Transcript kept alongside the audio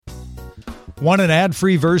Want an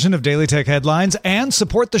ad-free version of Daily Tech Headlines and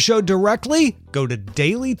support the show directly? Go to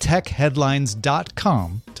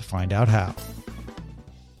dailytechheadlines.com to find out how.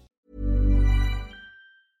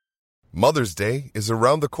 Mother's Day is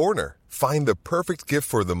around the corner. Find the perfect gift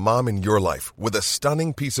for the mom in your life with a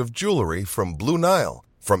stunning piece of jewelry from Blue Nile.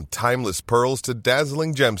 From timeless pearls to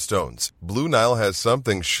dazzling gemstones, Blue Nile has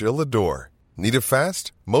something she'll adore. Need it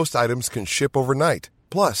fast? Most items can ship overnight.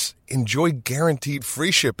 Plus, enjoy guaranteed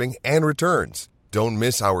free shipping and returns. Don't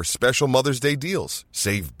miss our special Mother's Day deals.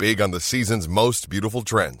 Save big on the season's most beautiful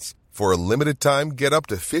trends. For a limited time, get up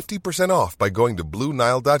to 50% off by going to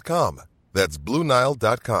BlueNile.com. That's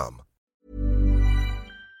BlueNile.com.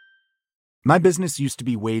 My business used to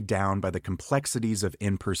be weighed down by the complexities of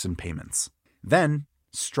in-person payments. Then,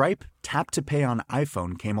 Stripe Tap to Pay on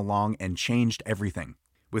iPhone came along and changed everything.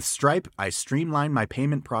 With Stripe, I streamlined my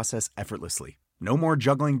payment process effortlessly. No more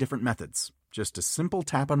juggling different methods. Just a simple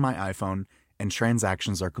tap on my iPhone and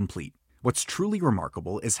transactions are complete. What's truly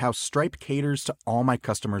remarkable is how Stripe caters to all my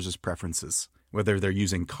customers' preferences. Whether they're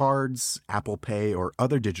using cards, Apple Pay, or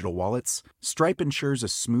other digital wallets, Stripe ensures a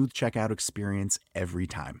smooth checkout experience every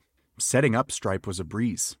time. Setting up Stripe was a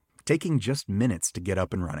breeze, taking just minutes to get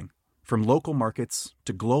up and running. From local markets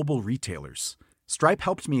to global retailers, Stripe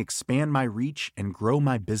helped me expand my reach and grow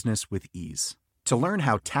my business with ease. To learn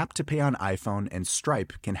how Tap to Pay on iPhone and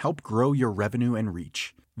Stripe can help grow your revenue and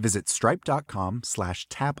reach, visit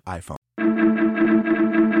stripe.com/tapiphone.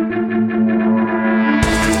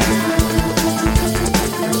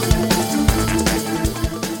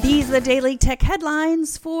 These are the Daily Tech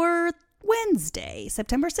Headlines for Wednesday,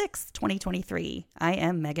 September 6th, 2023. I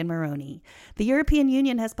am Megan Maroney. The European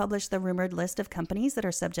Union has published the rumored list of companies that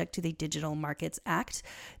are subject to the Digital Markets Act.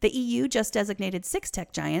 The EU just designated 6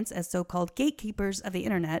 tech giants as so-called gatekeepers of the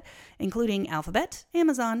internet, including Alphabet,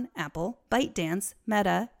 Amazon, Apple, ByteDance,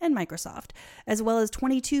 Meta, and Microsoft, as well as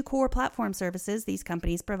 22 core platform services these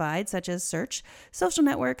companies provide, such as search, social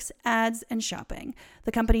networks, ads, and shopping.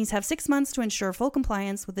 The companies have 6 months to ensure full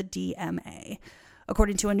compliance with the DMA.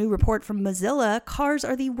 According to a new report from Mozilla, cars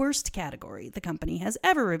are the worst category the company has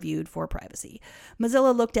ever reviewed for privacy.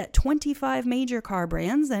 Mozilla looked at 25 major car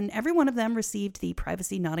brands, and every one of them received the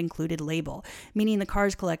Privacy Not Included label, meaning the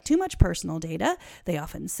cars collect too much personal data, they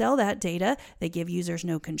often sell that data, they give users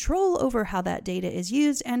no control over how that data is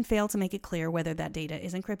used, and fail to make it clear whether that data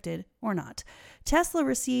is encrypted or not. Tesla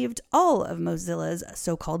received all of Mozilla's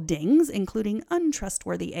so-called dings, including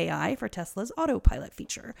untrustworthy AI for Tesla's autopilot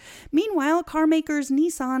feature. Meanwhile, car makers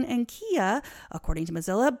Nissan and Kia, according to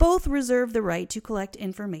Mozilla, both reserve the right to collect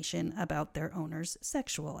information about their owners'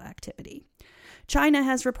 sexual activity. China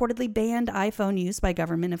has reportedly banned iPhone use by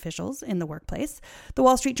government officials in the workplace. The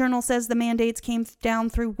Wall Street Journal says the mandates came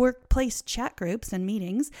down through workplace chat groups and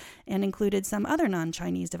meetings and included some other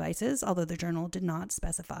non-Chinese devices, although the journal did not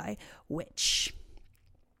specify which.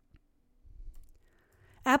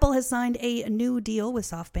 Apple has signed a new deal with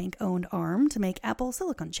SoftBank-owned ARM to make Apple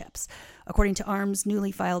Silicon chips. According to ARM's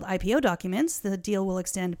newly filed IPO documents, the deal will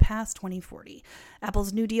extend past 2040.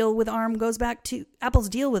 Apple's deal with ARM goes back to the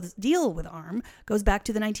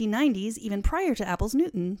 1990s, even prior to Apple's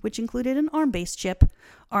Newton, which included an ARM-based chip.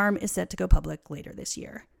 ARM is set to go public later this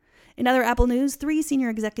year. In other Apple news, 3 senior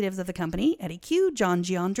executives of the company, Eddie Q, John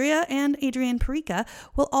Giandria, and Adrian Perica,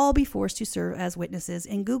 will all be forced to serve as witnesses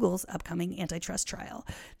in Google's upcoming antitrust trial.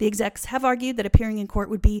 The execs have argued that appearing in court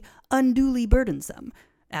would be unduly burdensome.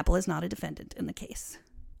 Apple is not a defendant in the case.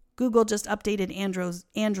 Google just updated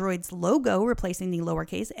Android's logo, replacing the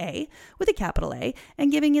lowercase a with a capital A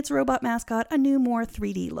and giving its robot mascot a new, more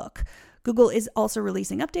 3D look. Google is also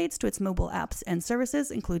releasing updates to its mobile apps and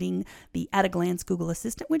services, including the at-a-glance Google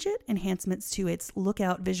Assistant widget, enhancements to its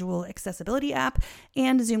Lookout visual accessibility app,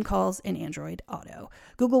 and Zoom calls in Android Auto.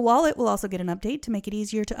 Google Wallet will also get an update to make it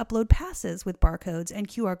easier to upload passes with barcodes and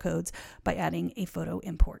QR codes by adding a photo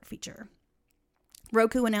import feature.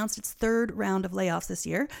 Roku announced its 3rd round of layoffs this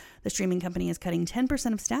year. The streaming company is cutting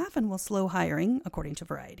 10% of staff and will slow hiring, according to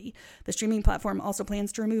Variety. The streaming platform also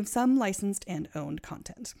plans to remove some licensed and owned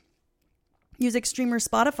content. Music streamer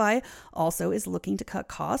Spotify also is looking to cut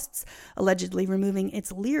costs, allegedly removing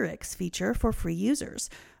its lyrics feature for free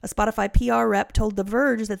users. A Spotify PR rep told The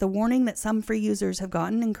Verge that the warning that some free users have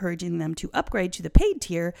gotten encouraging them to upgrade to the paid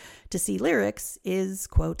tier to see lyrics is,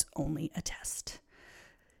 quote, only a test.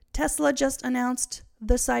 Tesla just announced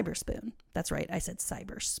the Cyberspoon. That's right, I said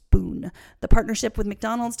Cyberspoon. The partnership with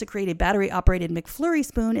McDonald's to create a battery-operated McFlurry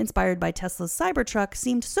spoon inspired by Tesla's Cybertruck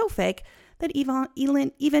seemed so fake that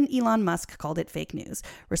even Elon Musk called it fake news,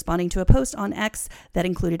 responding to a post on X that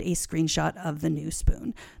included a screenshot of the new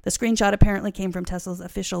spoon. The screenshot apparently came from Tesla's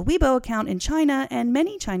official Weibo account in China, and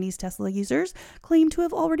many Chinese Tesla users claim to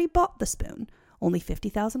have already bought the spoon. Only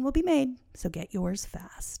 50,000 will be made, so get yours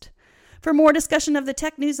fast. For more discussion of the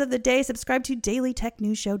tech news of the day, subscribe to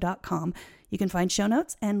dailytechnewsshow.com. You can find show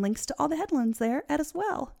notes and links to all the headlines there as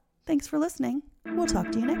well. Thanks for listening. We'll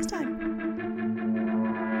talk to you next time.